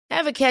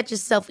Ever catch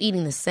yourself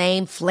eating the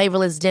same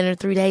flavorless dinner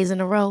 3 days in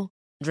a row?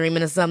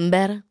 Dreaming of something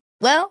better?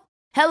 Well,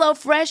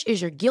 HelloFresh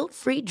is your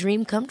guilt-free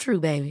dream come true,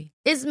 baby.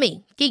 It's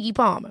me, Keke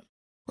Palmer.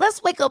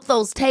 Let's wake up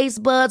those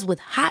taste buds with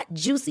hot,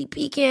 juicy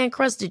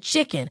pecan-crusted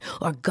chicken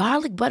or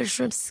garlic butter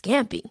shrimp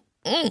scampi.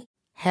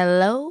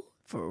 Hello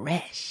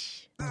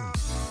Fresh.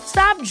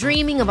 Stop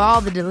dreaming of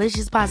all the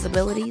delicious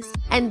possibilities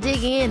and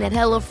dig in at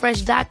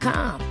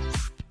HelloFresh.com.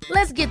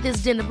 Let's get this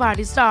dinner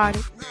party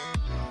started.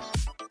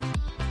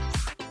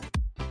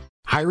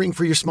 Hiring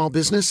for your small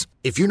business?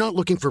 If you're not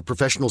looking for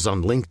professionals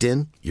on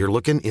LinkedIn, you're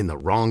looking in the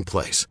wrong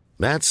place.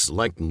 That's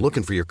like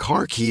looking for your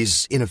car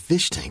keys in a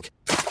fish tank.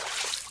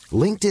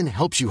 LinkedIn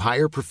helps you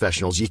hire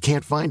professionals you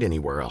can't find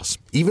anywhere else,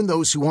 even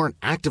those who aren't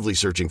actively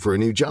searching for a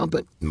new job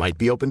but might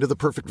be open to the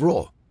perfect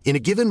role. In a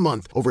given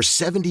month, over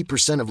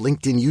 70% of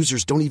LinkedIn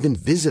users don't even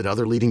visit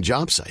other leading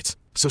job sites.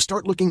 So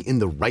start looking in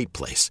the right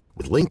place.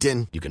 With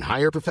LinkedIn, you can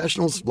hire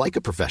professionals like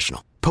a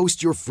professional.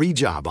 Post your free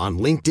job on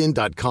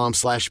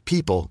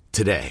linkedin.com/people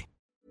today.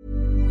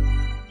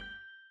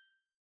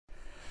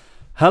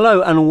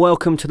 Hello and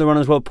welcome to the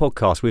Runner's World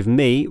podcast with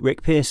me,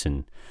 Rick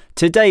Pearson.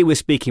 Today we're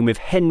speaking with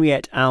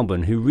Henriette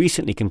Albon, who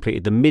recently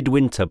completed the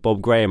midwinter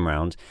Bob Graham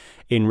round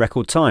in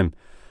record time.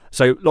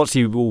 So lots of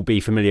you will be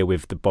familiar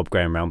with the Bob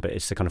Graham round, but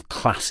it's a kind of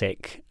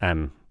classic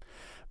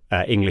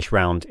English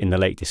round in the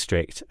Lake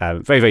District.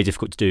 Very, very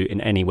difficult to do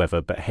in any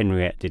weather, but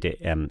Henriette did it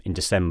in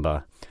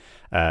December,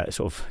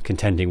 sort of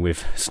contending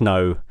with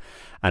snow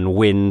and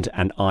wind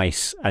and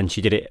ice, and she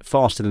did it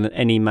faster than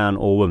any man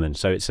or woman.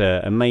 So it's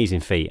an amazing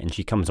feat, and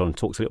she comes on and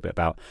talks a little bit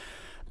about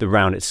the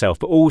round itself,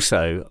 but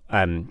also,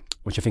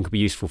 which I think will be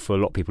useful for a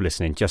lot of people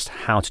listening, just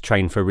how to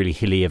train for a really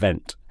hilly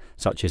event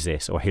such as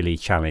this, or hilly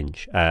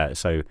challenge.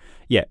 So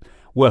yeah,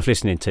 worth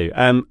listening to.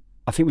 I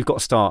think we've got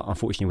to start,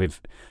 unfortunately, with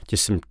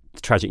just some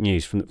tragic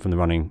news from the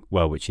running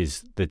world, which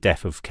is the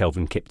death of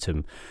Kelvin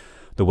Kiptum,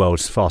 the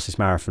world's fastest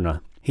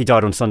marathoner. He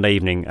died on Sunday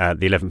evening,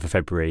 the 11th of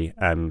February,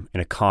 in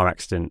a car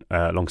accident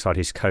alongside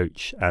his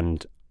coach.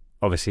 And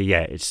obviously,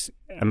 yeah, it's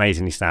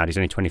amazingly sad. He's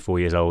only 24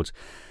 years old,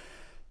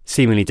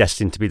 seemingly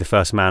destined to be the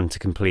first man to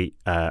complete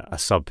a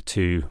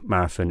sub-2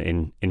 marathon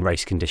in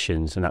race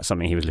conditions. And that's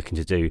something he was looking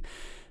to do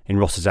in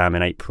Rotterdam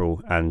in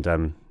April.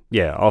 And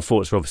yeah, our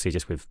thoughts are obviously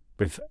just with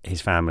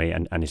his family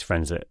and his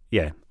friends that,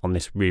 yeah, on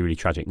this really, really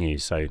tragic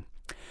news. So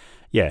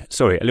yeah,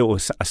 sorry, a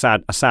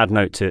sad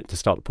note to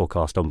start the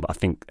podcast on, but I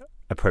think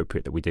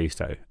appropriate that we do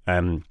so.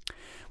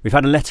 We've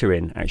had a letter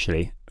in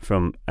actually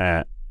from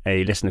a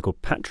listener called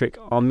Patrick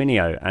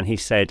Arminio, and he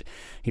said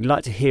he'd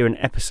like to hear an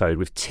episode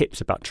with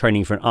tips about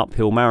training for an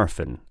uphill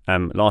marathon.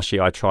 Last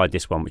year I tried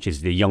this one, which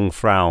is the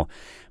Jungfrau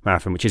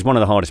marathon, which is one of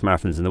the hardest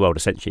marathons in the world.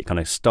 Essentially it kind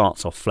of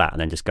starts off flat and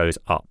then just goes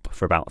up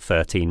for about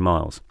 13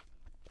 miles.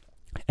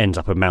 Ends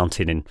up a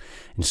mountain in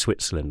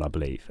Switzerland, I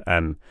believe.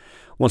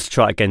 Wants to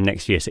try it again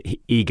next year, so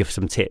eager for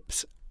some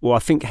tips. Well, I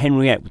think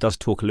Henriette does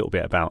talk a little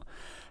bit about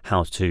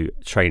how to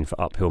train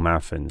for uphill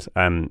marathons.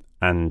 And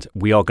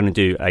we are going to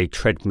do a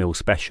treadmill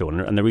special.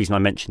 And the reason I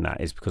mention that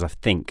is because I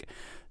think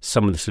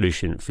some of the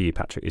solution for you,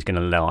 Patrick, is going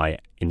to lie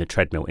in the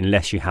treadmill,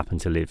 unless you happen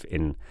to live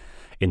in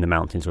the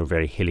mountains or a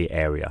very hilly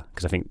area.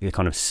 Because I think the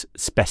kind of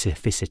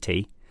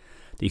specificity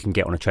that you can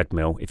get on a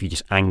treadmill, if you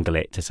just angle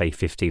it to say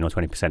 15 or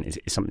 20%, is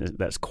something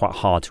that's quite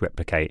hard to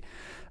replicate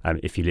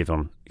if you live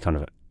on kind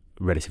of a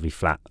relatively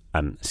flat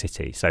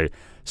city. So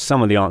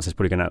some of the answers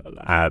probably going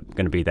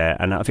to be there,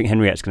 and I think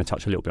Henriette's going to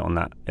touch a little bit on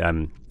that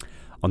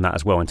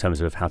as well, in terms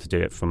of how to do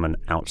it from an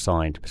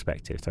outside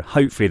perspective. So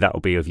hopefully that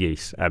will be of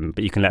use,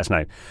 but you can let us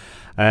know.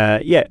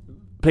 Yeah,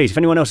 please, if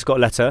anyone else has got a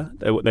letter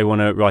they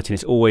want to write in,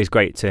 it's always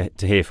great to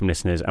hear from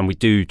listeners, and we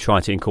do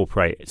try to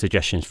incorporate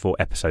suggestions for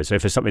episodes. So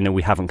if there's something that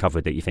we haven't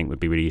covered that you think would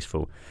be really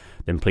useful,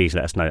 then please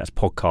let us know. That's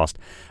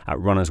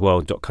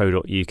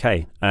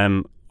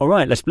podcast@runnersworld.co.uk. All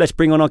right, let's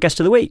bring on our guest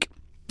of the week.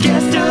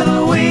 Guest of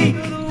the week,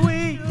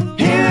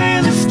 here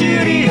in the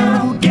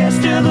studio.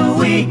 Guest of the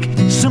week,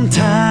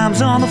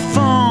 sometimes on the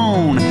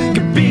phone.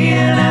 Could be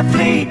an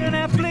athlete,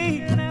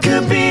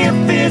 could be a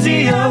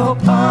physio,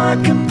 or a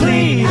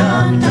complete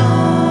unknown.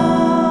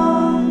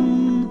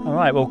 All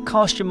right, well,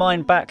 cast your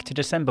mind back to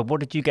December. What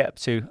did you get up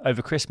to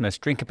over Christmas?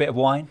 Drink a bit of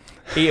wine,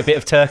 eat a bit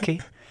of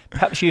turkey.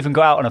 Perhaps you even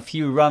go out on a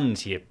few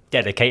runs, you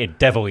dedicated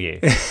devil,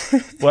 you.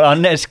 Well, our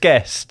next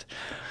guest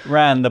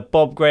ran the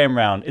Bob Graham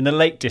round in the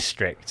Lake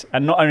District,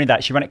 and not only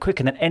that, she ran it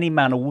quicker than any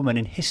man or woman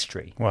in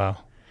history. Wow.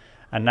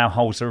 And now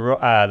holds the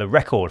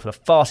record for the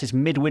fastest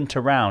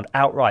midwinter round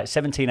outright,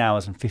 17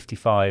 hours and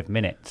 55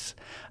 minutes.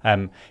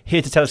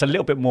 Here to tell us a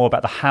little bit more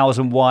about the hows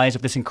and whys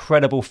of this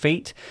incredible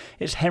feat,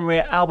 it's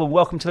Henriette Albon.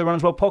 Welcome to the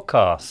Runner's World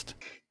podcast.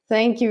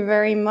 Thank you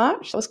very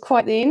much. That was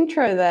quite the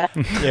intro there.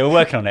 Yeah, we're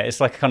working on it.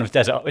 It's like a kind of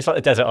desert. It's like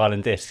the desert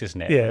island disc,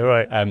 isn't it? Yeah,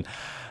 right.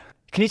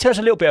 Can you tell us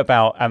a little bit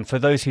about, for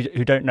those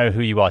who don't know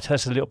who you are, tell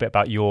us a little bit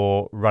about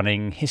your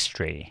running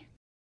history?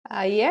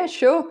 Yeah,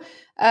 sure.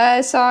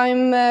 So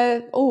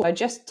I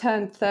just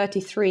turned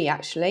 33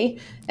 actually,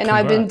 and Congrats.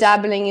 I've been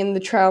dabbling in the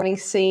traveling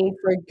scene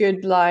for a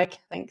good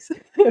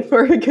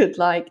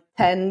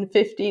 10,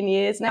 15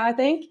 years now, I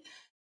think.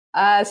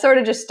 Sort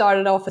of just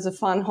started off as a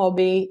fun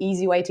hobby,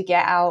 easy way to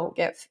get out,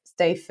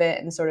 stay fit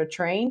and sort of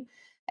train.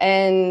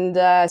 And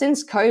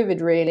since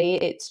COVID, really,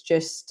 it's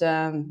just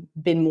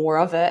been more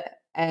of it.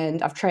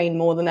 And I've trained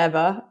more than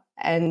ever.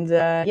 And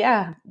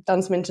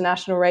done some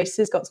international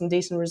races, got some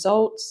decent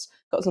results,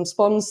 got some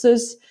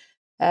sponsors.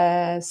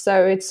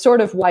 So it's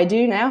sort of what I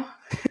do now.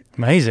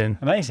 Amazing,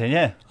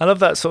 yeah. I love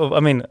that sort of. I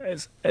mean,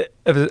 as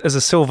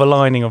a silver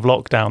lining of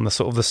lockdown,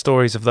 the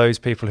stories of those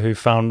people who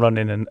found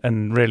running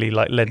and really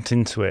like lent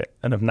into it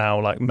and have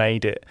now like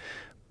made it.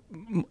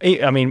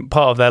 I mean,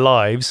 part of their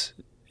lives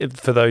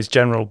for those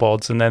general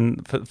bods, and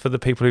then for the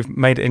people who've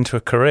made it into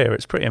a career.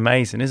 It's pretty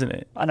amazing, isn't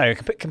it? I know,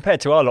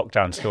 compared to our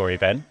lockdown story,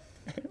 Ben.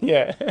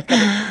 Yeah,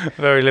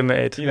 very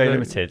limited. Very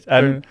limited.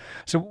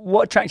 So,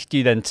 what attracted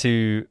you then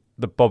to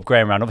the Bob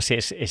Graham round? Obviously,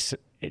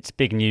 it's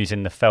big news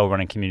in the fell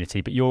running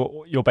community, but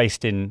you're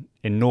based in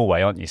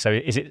Norway, aren't you? So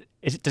does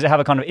it have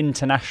a kind of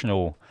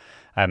international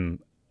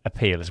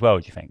appeal as well,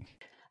 do you think?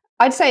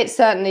 I'd say it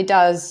certainly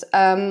does.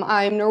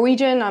 I'm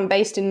Norwegian, I'm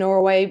based in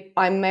Norway.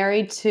 I'm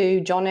married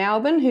to John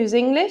Albon, who's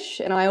English,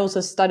 and I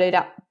also studied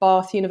at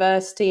Bath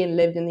University and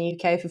lived in the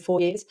UK for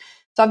 4 years.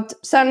 So I've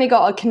certainly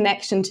got a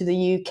connection to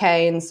the UK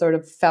and sort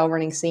of fell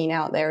running scene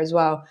out there as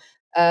well.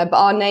 But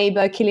our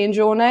neighbour, Killian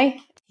Jornet,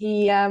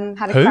 he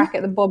had a crack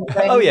at the Bob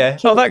Graham. Oh, yeah.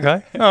 That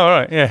guy. Oh, all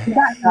right, yeah.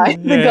 That guy.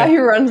 The guy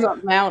who runs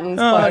up mountains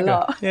quite a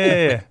lot.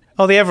 Yeah.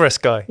 Oh, the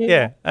Everest guy.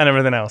 Yeah. And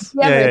everything else.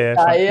 The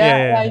Everest guy,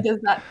 yeah. He does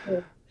that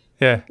too.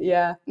 Yeah.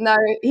 Yeah. No,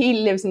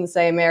 he lives in the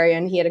same area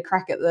and he had a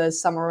crack at the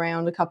summer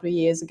round a couple of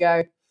years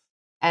ago.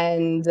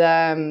 And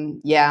I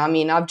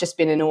mean, I've just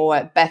been in awe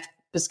at Beth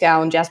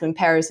Pascal and Jasmine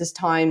Perez's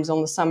times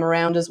on the summer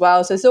round as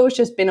well. So it's always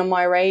just been on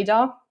my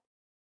radar.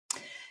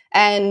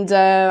 And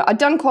I've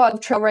done quite a lot of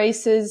trail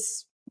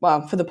races,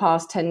 well, for the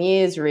past 10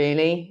 years,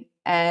 really.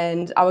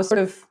 And I was sort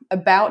of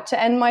about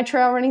to end my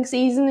trail running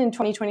season in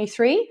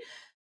 2023.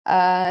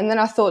 And then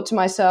I thought to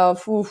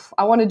myself,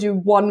 I want to do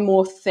one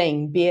more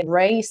thing, be it a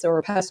race or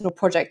a personal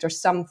project or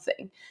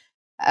something.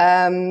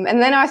 And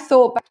then I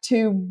thought back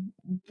to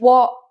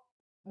what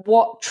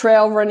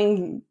trail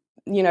running,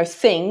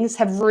 things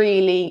have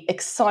really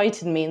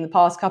excited me in the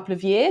past couple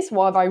of years.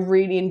 What have I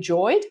really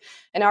enjoyed?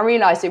 And I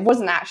realized it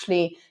wasn't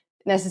actually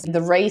necessarily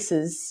the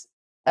races.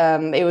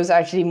 It was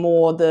actually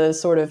more the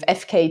sort of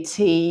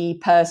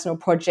FKT personal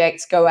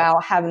projects, go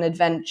out, have an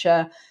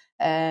adventure,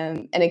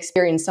 and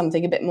experience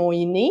something a bit more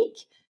unique.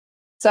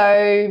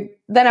 So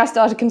then I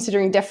started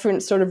considering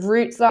different sort of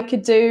routes that I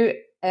could do.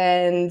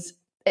 And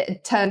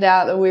it turned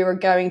out that we were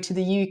going to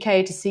the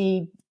UK to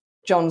see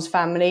John's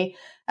family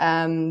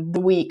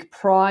the week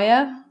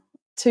prior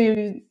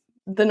to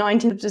the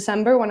 19th of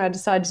December when I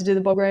decided to do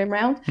the Bob Graham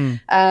round.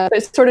 But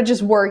it sort of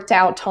just worked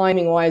out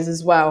timing-wise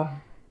as well.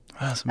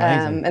 That's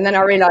amazing. And then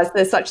I realised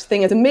there's such a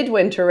thing as a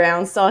midwinter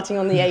round starting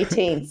on the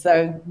 18th.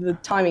 So the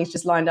timing's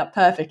just lined up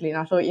perfectly. And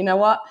I thought, you know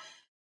what?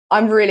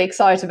 I'm really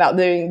excited about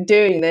doing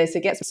this. It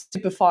gets me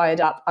super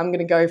fired up. I'm going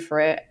to go for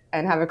it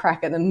and have a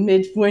crack at the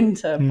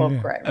midwinter Bob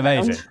Graham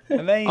round.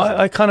 Amazing.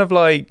 I kind of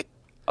like...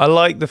 I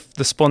like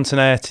the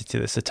spontaneity to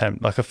this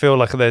attempt. Like, I feel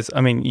like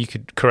you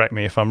could correct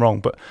me if I'm wrong,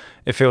 but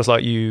it feels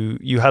like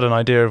you had an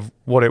idea of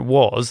what it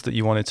was that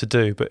you wanted to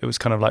do, but it was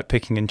kind of like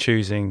picking and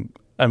choosing,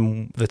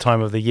 and the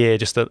time of the year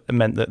just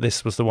meant that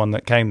this was the one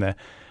that came there.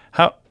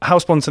 How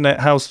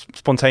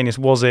spontaneous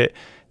was it?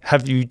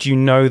 Do you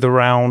know the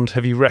round?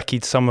 Have you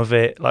recce'd some of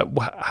it? Like,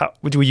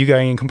 were you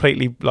going in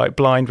completely like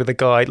blind with a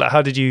guide? Like,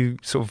 how did you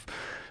sort of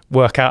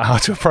work out how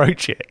to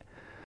approach it?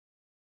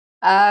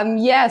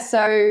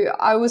 So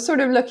I was sort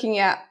of looking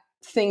at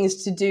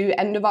things to do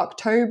end of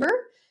October,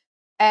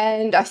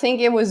 and I think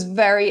it was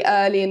very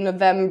early in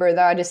November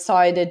that I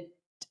decided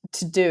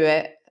to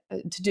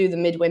do the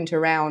midwinter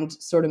round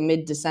sort of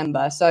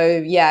mid-December.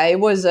 So yeah, it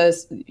was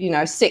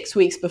 6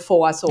 weeks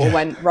before I sort of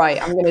went,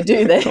 right, I'm going to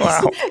do this.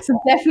 Wow. So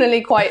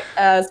definitely quite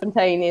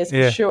spontaneous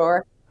for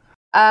sure.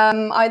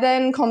 I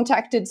then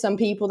contacted some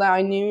people that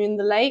I knew in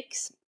the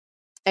lakes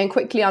and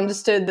quickly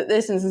understood that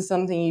this isn't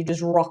something you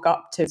just rock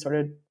up to sort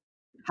of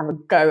have a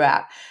go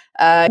at.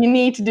 You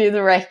need to do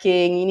the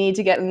wrecking. You need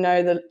to get to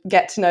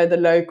know the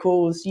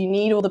locals. You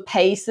need all the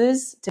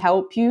paces to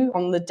help you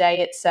on the day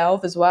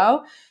itself as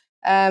well.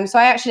 So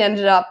I actually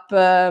ended up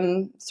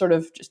sort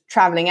of just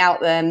traveling out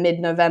there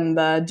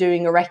mid-November,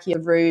 doing a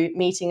recce route,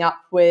 meeting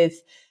up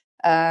with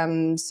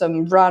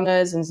some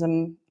runners and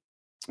some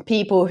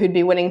people who'd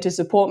be willing to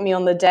support me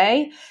on the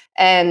day.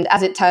 And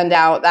as it turned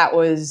out, that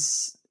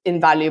was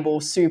invaluable,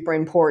 super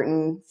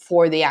important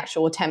for the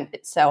actual attempt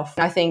itself.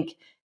 And I think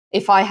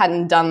if I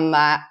hadn't done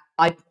that,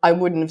 I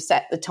wouldn't have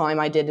set the time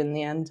I did in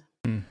the end.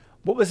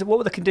 What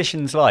were the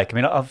conditions like? I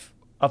mean,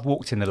 I've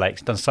walked in the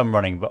lakes, done some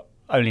running, but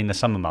only in the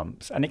summer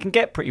months, and it can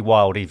get pretty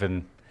wild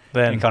even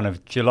then in kind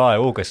of July,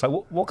 August. Like,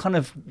 what kind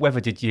of weather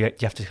did you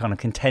have to kind of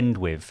contend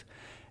with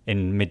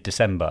in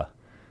mid-December?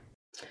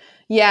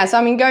 Yeah, so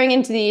I mean, going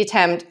into the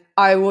attempt,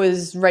 I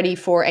was ready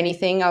for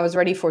anything. I was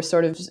ready for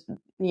sort of,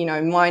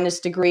 minus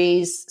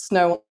degrees,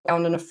 snow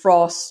on and a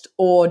frost,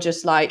 or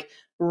just like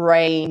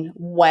rain,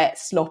 wet,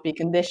 sloppy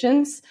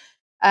conditions.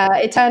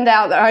 It turned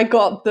out that I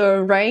got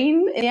the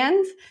rain in the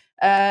end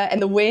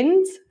and the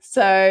wind.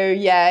 So,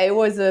 yeah, it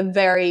was a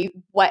very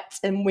wet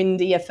and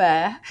windy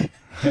affair.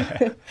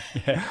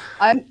 Yeah.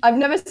 I've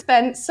never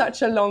spent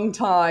such a long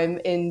time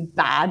in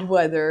bad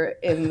weather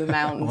in the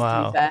mountains,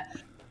 Wow. to be fair.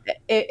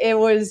 It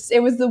was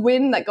the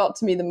wind that got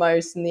to me the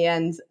most in the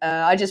end.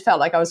 I just felt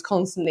like I was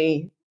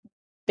constantly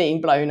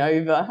being blown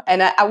over.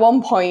 And at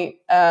one point,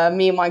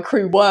 me and my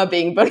crew were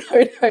being blown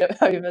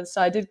over.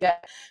 So I did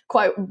get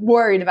quite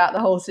worried about the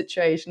whole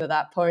situation at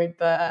that point.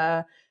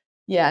 But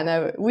yeah,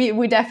 no,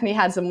 we definitely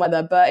had some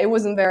weather, but it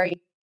wasn't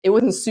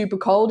super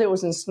cold. It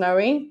wasn't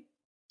snowy.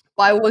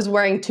 But I was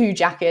wearing 2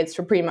 jackets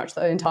for pretty much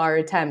the entire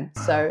attempt.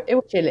 So it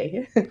was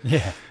chilly.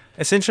 Yeah.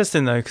 It's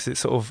interesting though,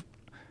 because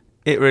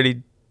it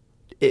really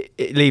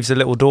leaves a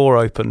little door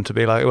open to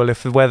be like, well,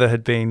 if the weather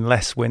had been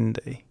less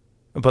windy,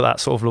 but that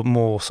sort of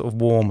more sort of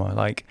warmer,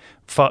 like,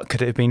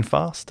 could it have been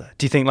faster?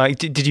 Do you think, like,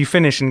 did you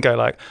finish and go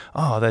like,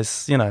 oh,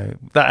 there's,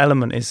 that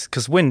element is,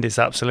 because wind is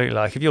absolutely,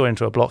 like, if you're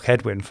into a block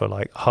headwind for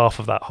like half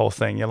of that whole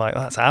thing, you're like,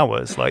 that's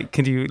hours. Like,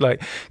 could you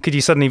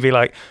suddenly be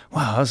like,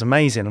 wow, that was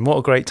amazing and what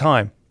a great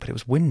time, but it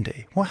was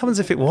windy. What happens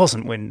if it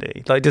wasn't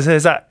windy? Like,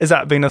 has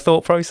that been a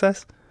thought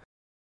process?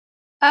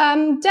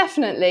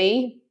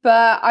 Definitely.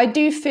 But I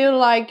do feel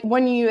like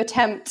when you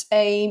attempt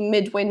a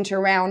midwinter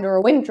round or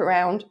a winter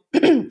round,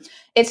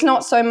 it's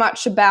not so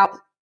much about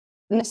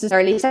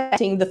necessarily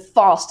setting the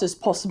fastest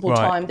possible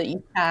time that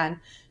you can.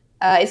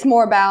 It's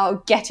more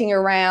about getting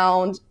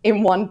around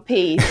in one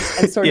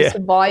piece and sort of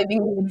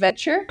surviving the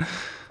adventure.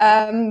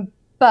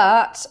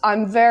 But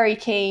I'm very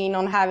keen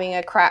on having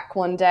a crack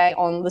one day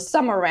on the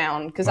summer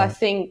round, because I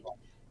think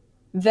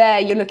there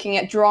you're looking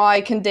at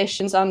dry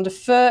conditions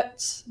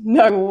underfoot,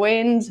 no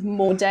wind,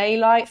 more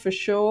daylight for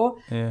sure.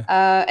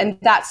 Yeah. And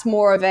that's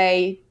more of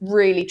a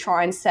really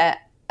try and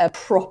set a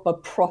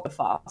proper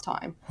fast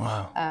time.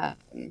 Wow.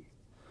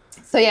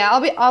 So yeah,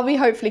 I'll be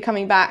hopefully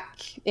coming back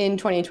in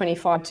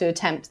 2025 to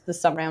attempt the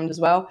summer round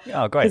as well.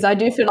 Oh, great. Because I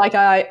do feel like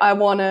I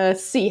want to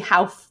see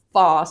how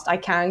fast I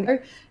can go.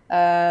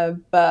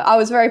 But I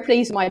was very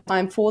pleased with my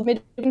time for the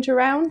midwinter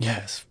round.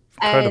 Yes.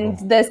 Incredible.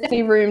 And there's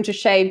definitely room to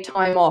shave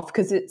time off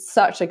because it's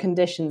such a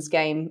conditions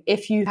game.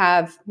 If you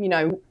have,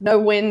 no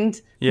wind,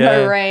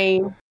 no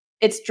rain,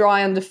 it's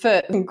dry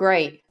underfoot and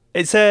great.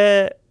 It's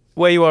where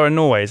you are in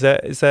Norway,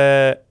 is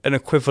there an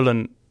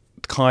equivalent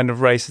kind of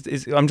race?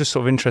 I'm just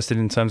sort of interested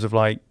in terms of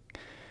like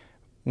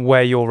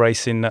where you're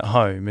racing at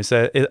home.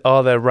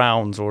 Are there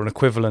rounds or an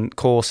equivalent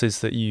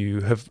courses that you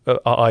have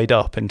eyed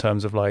up in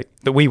terms of like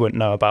that we wouldn't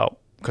know about?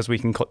 Because we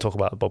can talk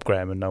about the Bob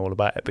Graham and know all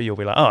about it, but you'll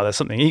be like, oh, there's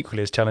something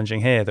equally as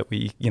challenging here that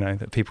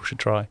that people should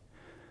try.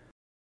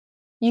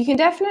 You can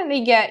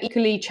definitely get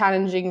equally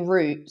challenging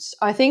routes.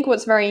 I think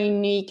what's very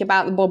unique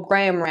about the Bob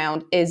Graham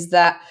round is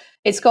that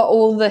it's got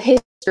all the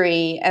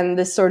history and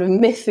this sort of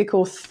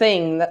mythical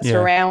thing that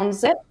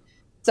surrounds it.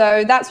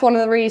 So that's one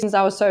of the reasons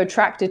I was so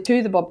attracted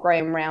to the Bob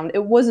Graham round.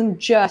 It wasn't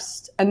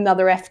just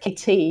another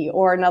FKT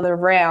or another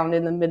round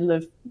in the middle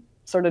of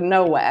sort of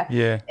nowhere.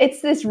 Yeah.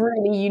 It's this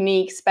really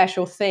unique,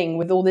 special thing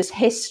with all this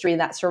history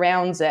that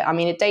surrounds it. I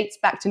mean, it dates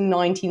back to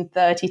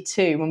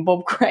 1932 when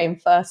Bob Graham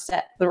first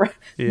set the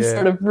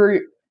sort of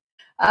route.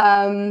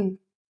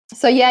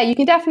 So yeah, you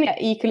can definitely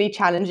get equally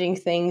challenging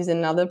things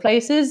in other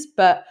places,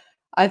 but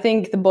I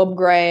think the Bob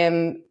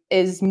Graham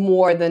is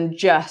more than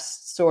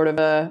just sort of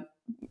a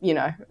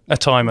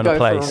time and a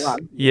place.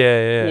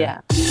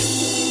 Yeah.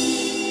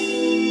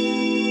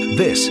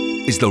 This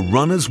is the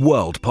Runner's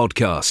World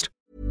podcast.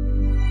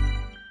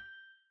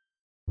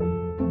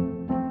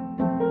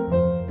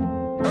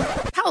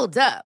 Hold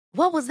up.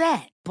 What was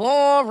that?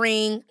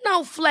 Boring.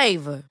 No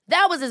flavor.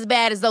 That was as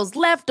bad as those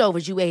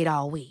leftovers you ate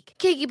all week.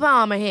 Keke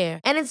Palmer here,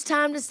 and it's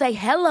time to say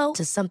hello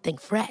to something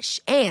fresh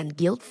and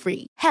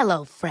guilt-free.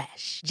 Hello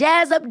Fresh.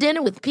 Jazz up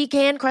dinner with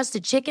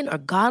pecan-crusted chicken or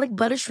garlic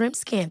butter shrimp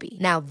scampi.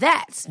 Now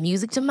that's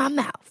music to my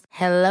mouth.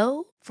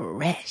 Hello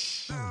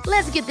Fresh.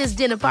 Let's get this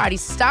dinner party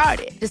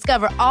started.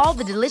 Discover all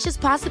the delicious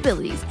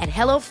possibilities at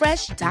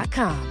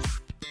HelloFresh.com.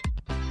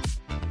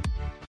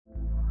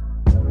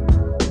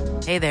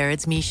 Hey there,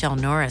 it's Michelle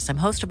Norris. I'm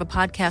host of a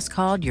podcast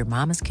called Your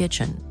Mama's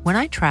Kitchen. When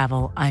I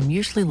travel, I'm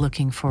usually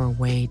looking for a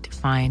way to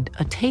find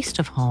a taste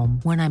of home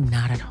when I'm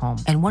not at home.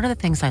 And one of the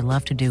things I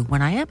love to do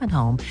when I am at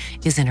home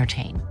is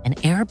entertain. And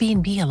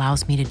Airbnb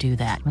allows me to do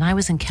that. When I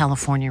was in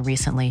California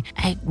recently,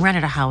 I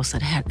rented a house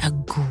that had a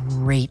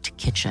great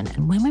kitchen.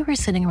 And when we were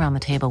sitting around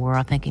the table, we were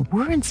all thinking,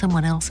 we're in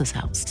someone else's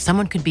house.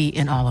 Someone could be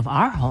in all of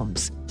our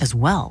homes as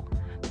well.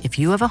 If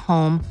you have a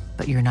home,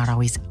 but you're not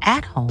always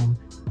at home,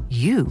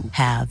 you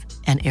have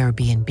an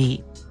Airbnb.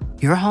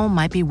 Your home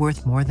might be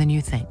worth more than you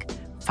think.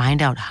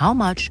 Find out how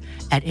much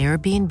at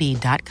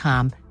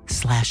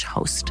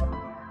airbnb.com/host.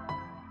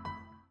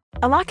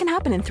 A lot can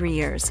happen in 3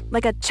 years,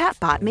 like a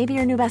chatbot may be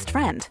your new best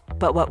friend.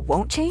 But what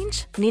won't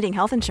change? Needing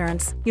health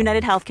insurance.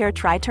 United Healthcare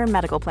Tri-Term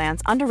Medical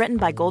Plans, underwritten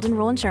by Golden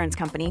Rule Insurance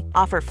Company,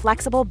 offer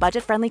flexible,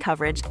 budget-friendly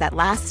coverage that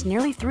lasts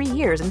nearly 3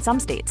 years in some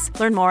states.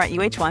 Learn more at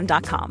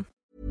uh1.com.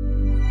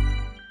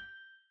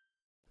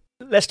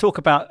 Let's talk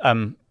about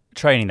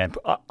training then,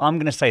 I'm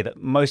going to say that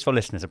most of our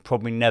listeners are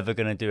probably never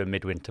going to do a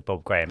midwinter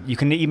Bob Graham. You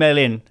can email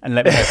in and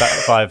let me know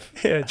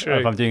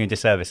if I'm doing a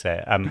disservice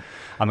there. I'm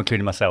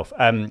including myself.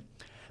 But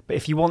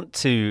if you want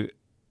to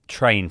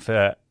train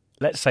for,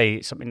 let's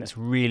say, something that's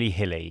really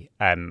hilly,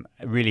 a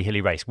really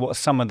hilly race, what are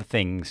some of the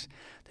things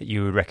that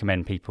you would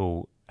recommend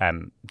people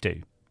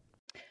do?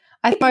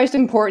 I think the most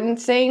important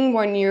thing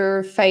when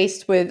you're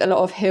faced with a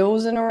lot of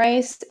hills in a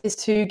race is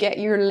to get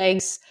your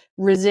legs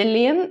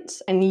resilient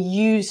and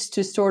used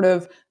to sort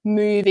of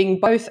moving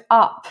both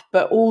up,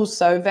 but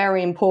also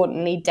very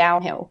importantly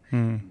downhill.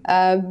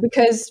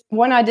 Because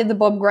when I did the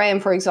Bob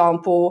Graham, for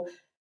example,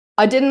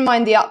 I didn't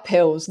mind the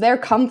uphills. They're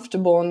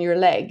comfortable on your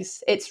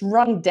legs. It's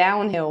run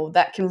downhill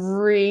that can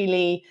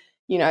really,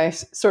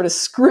 sort of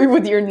screw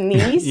with your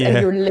knees and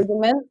your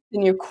ligaments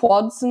and your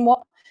quads and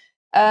what.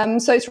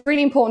 So it's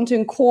really important to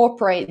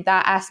incorporate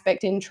that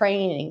aspect in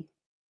training.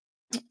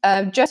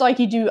 Just like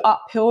you do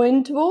uphill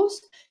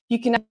intervals, you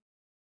can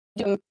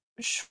do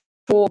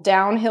short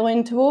downhill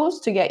intervals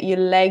to get your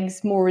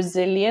legs more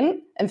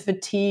resilient and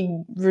fatigue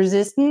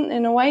resistant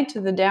in a way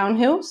to the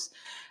downhills.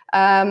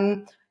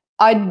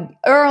 I'd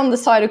err on the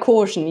side of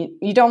caution.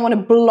 You don't want to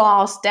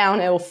blast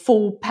downhill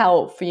full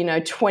pelt for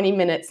 20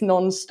 minutes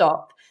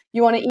nonstop.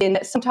 You want to eat in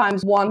at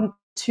sometimes 1-2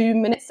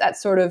 minutes at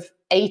sort of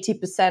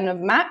 80% of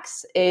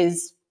max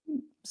is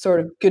sort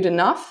of good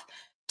enough.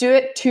 Do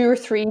it 2 or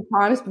 3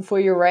 times before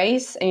your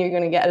race, and you're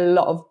going to get a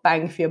lot of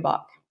bang for your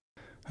buck.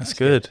 That's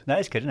good. That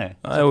is good, isn't it?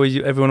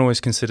 Everyone always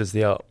considers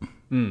the up,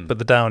 but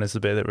the down is the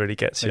bit that really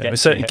gets you. It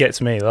certainly gets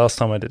me. The last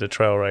time I did a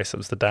trail race, it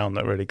was the down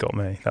that really got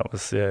me. That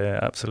was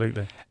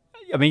absolutely.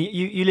 I mean,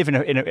 you live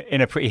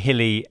in a pretty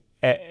hilly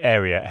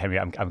area, Henry.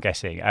 I'm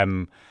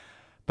guessing.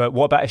 But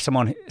what about if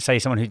someone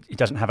who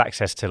doesn't have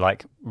access to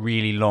like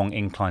really long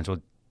inclines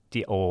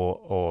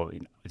or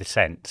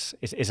descents?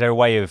 Is there a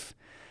way of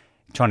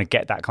trying to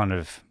get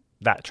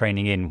that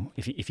training in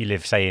if you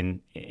live, say,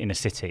 in a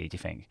city? Do you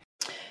think?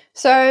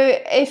 So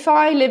if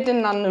I lived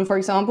in London, for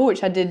example,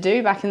 which I did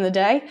do back in the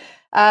day,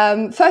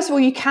 first of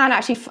all, you can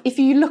actually, if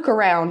you look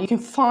around, you can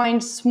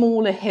find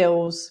smaller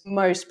hills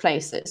most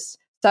places.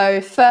 So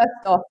first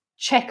off,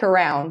 check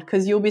around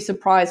because you'll be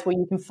surprised what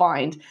you can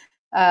find.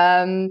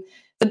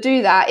 But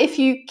do that. If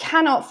you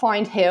cannot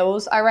find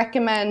hills, I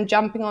recommend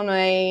jumping on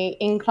a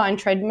incline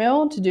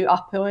treadmill to do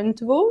uphill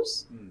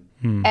intervals.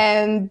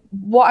 And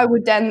what I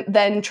would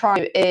then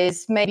try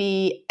is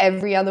maybe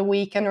every other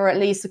weekend or at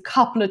least a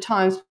couple of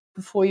times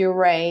before your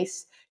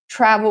race,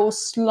 travel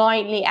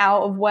slightly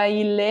out of where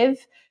you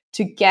live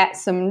to get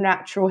some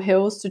natural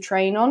hills to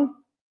train on.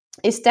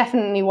 It's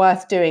definitely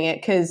worth doing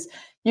it because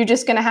you're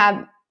just going to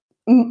have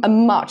a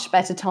much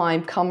better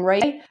time come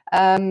race.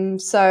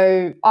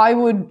 So I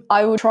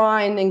would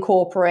try and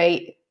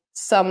incorporate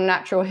some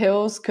natural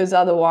hills because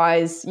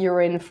otherwise you're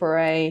in for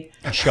a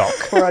shock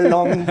for a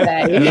long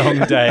day. A long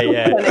day,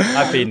 yeah.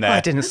 I've been there.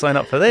 I didn't sign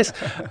up for this.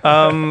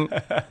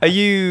 Are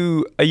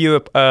you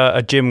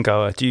a gym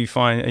goer? Do you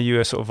find, are you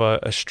a sort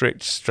of a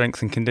strict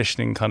strength and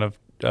conditioning kind of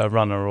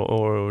runner,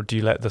 or do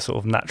you let the sort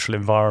of natural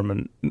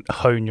environment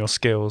hone your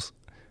skills?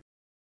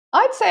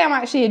 I'd say I'm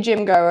actually a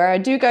gym goer. I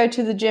do go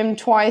to the gym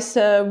twice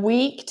a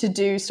week to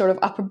do sort of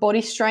upper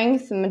body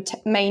strength and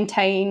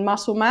maintain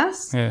muscle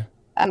mass. Yeah.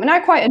 And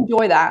I quite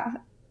enjoy that.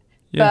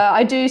 Yeah. But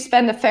I do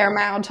spend a fair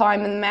amount of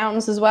time in the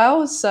mountains as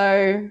well.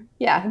 So,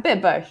 yeah, a bit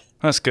of both.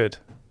 That's good.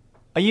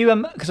 Are you,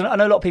 because I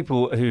know a lot of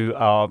people who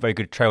are very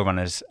good trail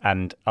runners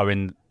and are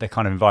in the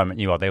kind of environment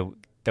you are, they'll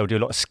do a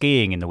lot of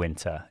skiing in the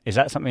winter. Is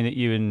that something that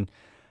you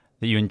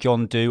and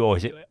John do, or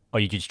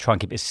you just try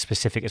and keep it as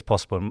specific as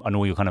possible and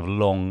all your kind of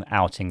long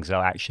outings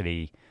are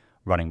actually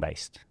running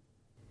based?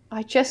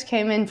 I just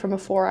came in from a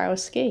 4-hour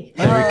ski.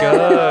 There we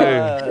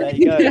go. There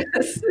you go.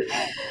 Yes.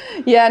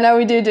 Yeah, no,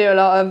 we do a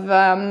lot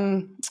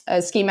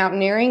of ski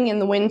mountaineering in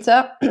the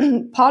winter,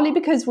 partly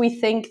because we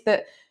think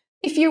that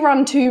if you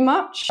run too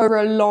much over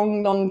a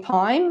long, long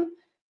time,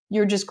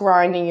 you're just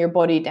grinding your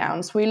body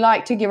down. So we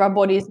like to give our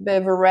bodies a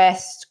bit of a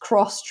rest,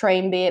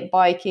 cross-train, be it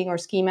biking or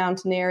ski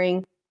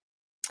mountaineering,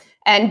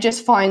 and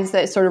just finds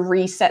that it sort of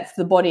resets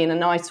the body in a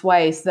nice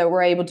way so that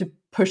we're able to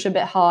push a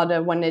bit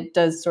harder when it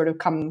does sort of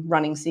come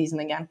running season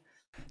again.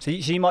 So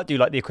you might do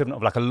like the equivalent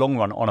of like a long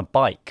run on a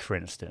bike, for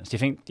instance. Do you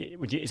think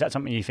is that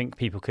something you think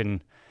people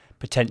can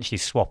potentially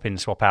swap in,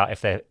 swap out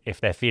if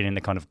they're feeling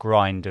the kind of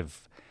grind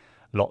of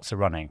lots of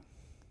running?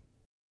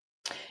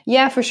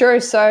 Yeah, for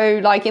sure. So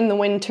like in the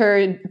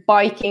winter,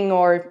 biking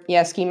or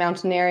ski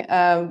mountaineering,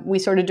 we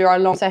sort of do our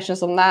long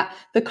sessions on that.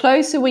 The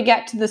closer we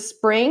get to the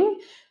spring,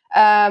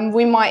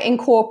 we might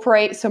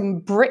incorporate some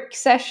brick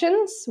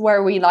sessions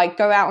where we like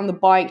go out on the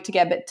bike to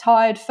get a bit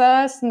tired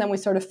first, and then we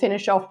sort of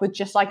finish off with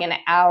just like an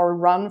hour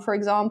run, for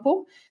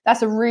example.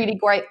 That's a really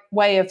great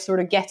way of sort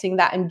of getting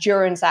that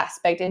endurance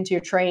aspect into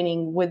your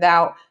training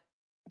without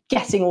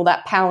getting all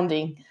that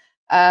pounding.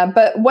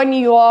 But when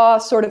you are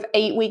sort of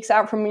 8 weeks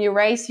out from your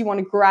race, you want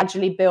to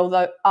gradually build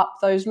up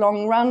those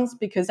long runs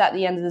because at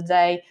the end of the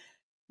day,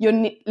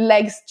 your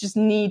legs just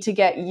need to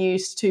get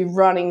used to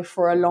running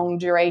for a long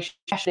duration,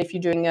 especially if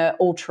you're doing an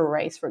ultra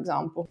race, for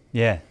example.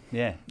 Yeah.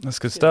 That's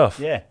good stuff.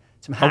 Yeah.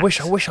 I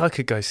wish I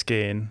could go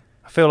skiing.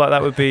 I feel like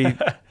that would be,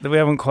 we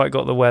haven't quite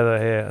got the weather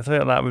here. I feel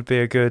like that would be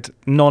a good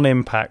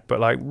non-impact, but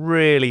like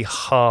really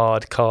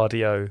hard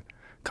cardio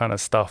kind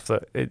of stuff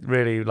that it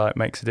really like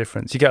makes a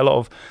difference. You get a lot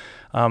of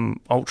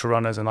ultra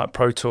runners and like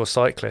pro tour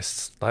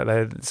cyclists, like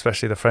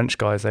especially the French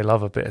guys, they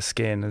love a bit of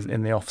skiing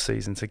in the off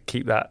season to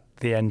keep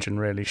the engine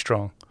really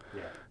strong.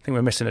 Yeah. I think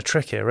we're missing a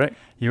trick here, Rick.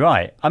 You're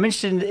right. I'm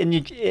interested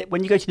in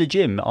when you go to the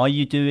gym, are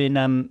you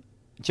doing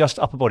just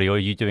upper body, or are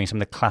you doing some of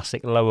the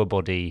classic lower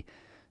body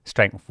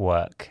strength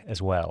work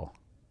as well?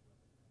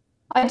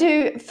 I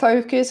do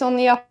focus on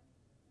the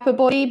upper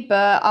body,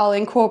 but I'll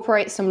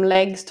incorporate some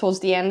legs towards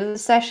the end of the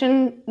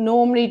session.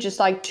 Normally just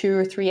like 2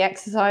 or 3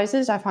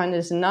 exercises. I find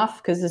is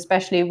enough, because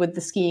especially with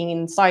the skiing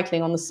and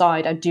cycling on the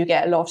side, I do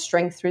get a lot of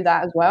strength through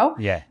that as well.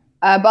 Yeah.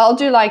 But I'll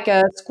do like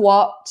a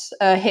squat,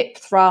 a hip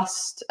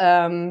thrust,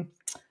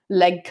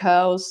 leg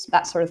curls,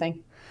 that sort of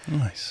thing.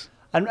 Nice.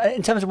 And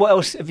in terms of what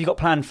else have you got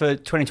planned for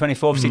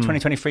 2024? Obviously,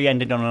 2023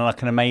 ended on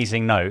like an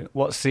amazing note.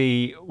 What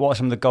are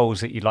some of the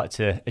goals that you'd like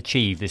to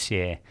achieve this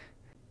year?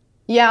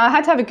 Yeah, I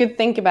had to have a good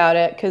think about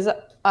it, because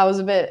I was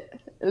a bit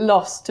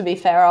lost, to be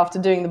fair, after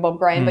doing the Bob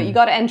Graham. But you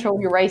got to enter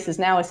all your races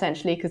now,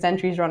 essentially, because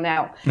entries run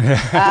out.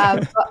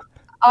 But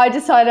I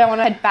decided I want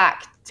to head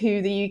back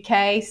to the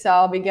UK, so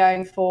I'll be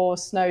going for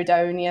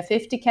Snowdonia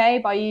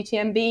 50k by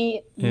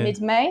UTMB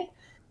mid-May.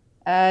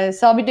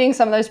 So I'll be doing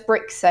some of those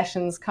brick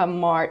sessions come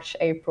March,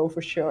 April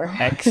for sure.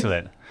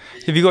 Excellent.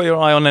 Have you got your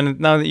eye on, and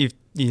now that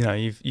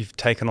you've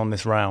taken on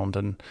this round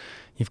and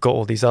you've got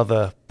all these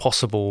other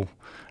possible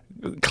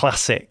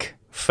classic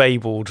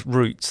fabled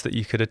routes that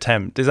you could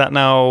attempt, is that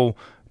now,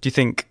 do you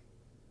think,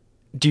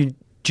 do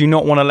you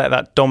not want to let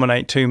that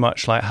dominate too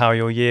much, like how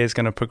your year's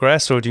going to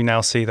progress, or do you now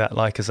see that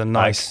like as a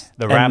nice like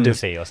the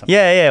Ramsey or something?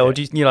 Yeah, or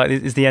do you like,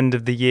 is the end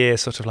of the year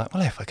sort of like,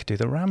 well, if I could do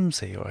the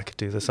Ramsey, or I could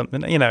do the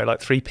something,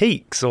 like 3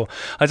 Peaks, or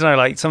I don't know,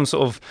 like some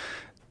sort of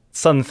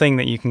thing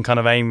that you can kind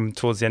of aim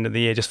towards the end of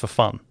the year just for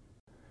fun?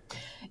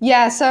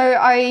 Yeah, so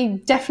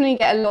I definitely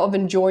get a lot of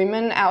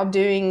enjoyment out of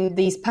doing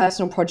these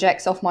personal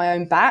projects off my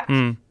own back.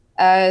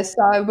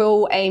 So I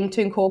will aim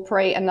to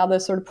incorporate another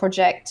sort of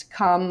project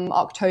come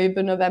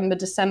October, November,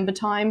 December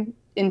time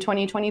in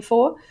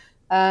 2024.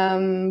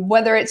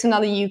 Whether it's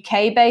another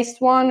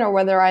UK-based one or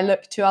whether I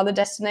look to other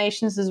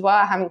destinations as well,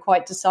 I haven't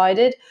quite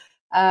decided.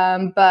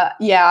 But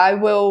yeah, I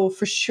will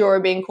for sure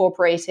be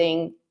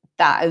incorporating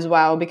that as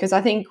well, because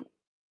I think,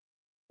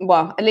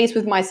 well, at least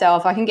with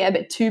myself, I can get a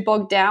bit too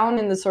bogged down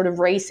in the sort of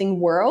racing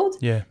world.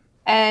 Yeah.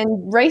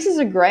 And races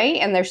are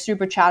great and they're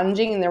super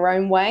challenging in their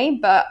own way,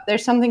 but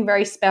there's something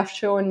very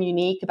special and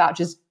unique about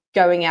just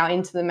going out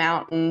into the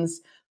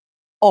mountains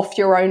off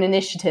your own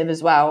initiative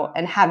as well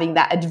and having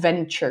that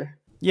adventure.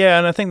 Yeah,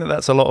 and I think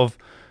that's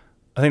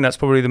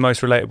probably the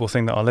most relatable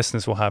thing that our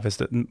listeners will have, is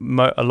that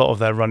a lot of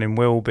their running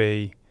will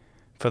be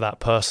for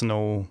that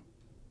personal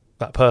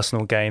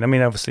gain. I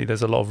mean, obviously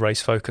there's a lot of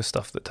race focused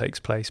stuff that takes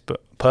place,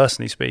 but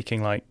personally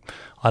speaking, like,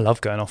 I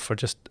love going off for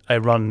just a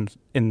run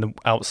in the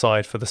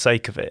outside for the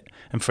sake of it,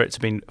 and for it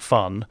to be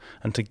fun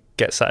and to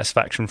get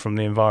satisfaction from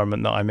the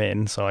environment that I'm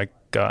in. So I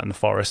go out in the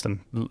forest and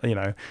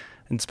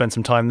and spend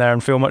some time there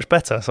and feel much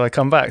better. So I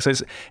come back. So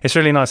it's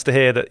really nice to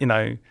hear that,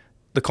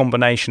 the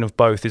combination of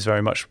both is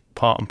very much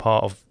part and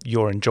part of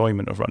your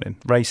enjoyment of running,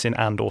 racing,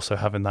 and also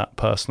having that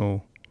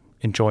personal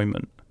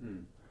enjoyment.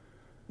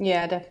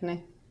 Yeah,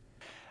 definitely.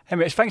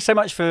 Henriette, thanks so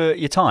much for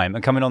your time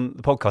and coming on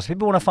the podcast. If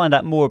people want to find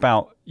out more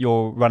about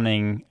your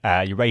running,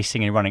 your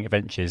racing and running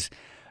adventures,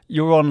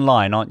 you're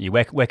online, aren't you?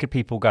 Where could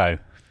people go?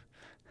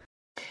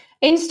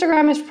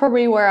 Instagram is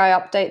probably where I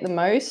update the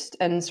most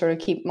and sort of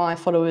keep my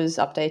followers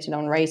updated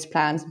on race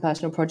plans and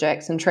personal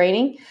projects and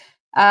training.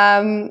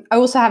 I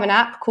also have an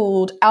app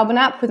called Albon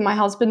app with my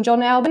husband,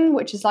 John Albon,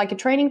 which is like a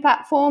training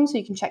platform, so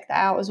you can check that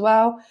out as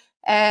well.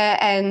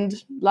 And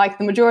like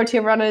the majority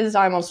of runners,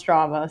 I'm on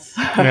Strava.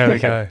 So. There we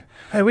go.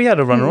 Hey, we had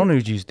a runner on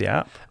who'd used the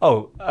app.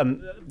 Oh,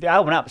 the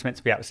Albon app's meant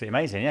to be absolutely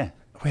amazing, yeah.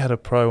 We had a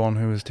pro on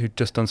who'd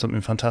just done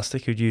something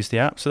fantastic, who'd used the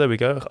app. So there we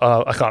go.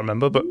 I can't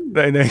remember, but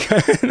there you go.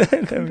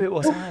 It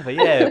was either,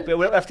 yeah. But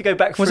we'll have to go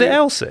back through. Was it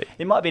Elsie?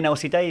 It might have been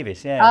Elsie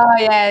Davis, yeah.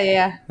 Oh,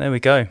 yeah. There we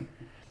go.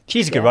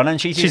 She's a good runner, and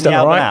she's using the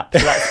Albon app.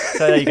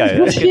 So there you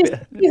go. She's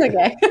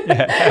okay.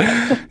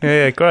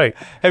 Yeah, great.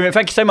 Henriette,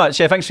 thank you so much.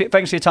 Yeah, thanks for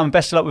your time.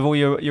 Best of luck with all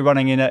your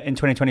running in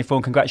 2024,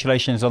 and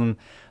congratulations on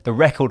the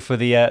record for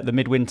the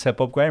midwinter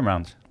Bob Graham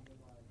round.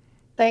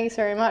 Thanks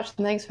very much,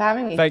 and thanks for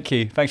having me. Thank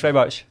you. Thanks very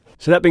much.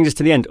 So that brings us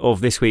to the end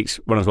of this week's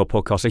Runners World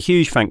podcast. A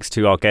huge thanks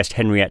to our guest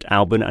Henriette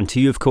Albon, and to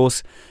you, of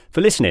course,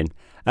 for listening.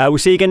 We'll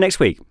see you again next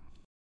week.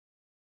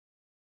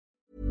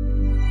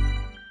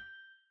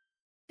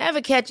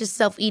 Ever catch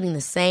yourself eating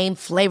the same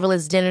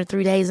flavorless dinner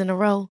 3 days in a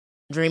row?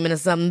 Dreaming of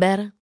something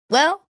better?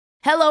 Well,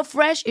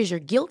 HelloFresh is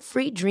your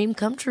guilt-free dream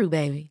come true,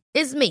 baby.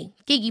 It's me,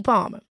 Keke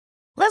Palmer.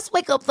 Let's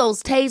wake up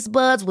those taste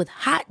buds with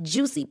hot,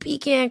 juicy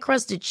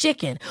pecan-crusted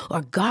chicken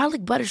or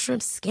garlic butter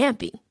shrimp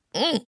scampi.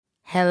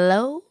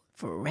 Hello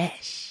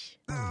Fresh.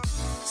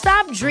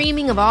 Stop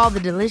dreaming of all the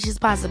delicious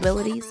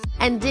possibilities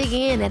and dig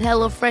in at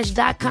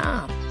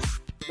HelloFresh.com.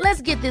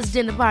 Let's get this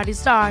dinner party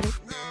started.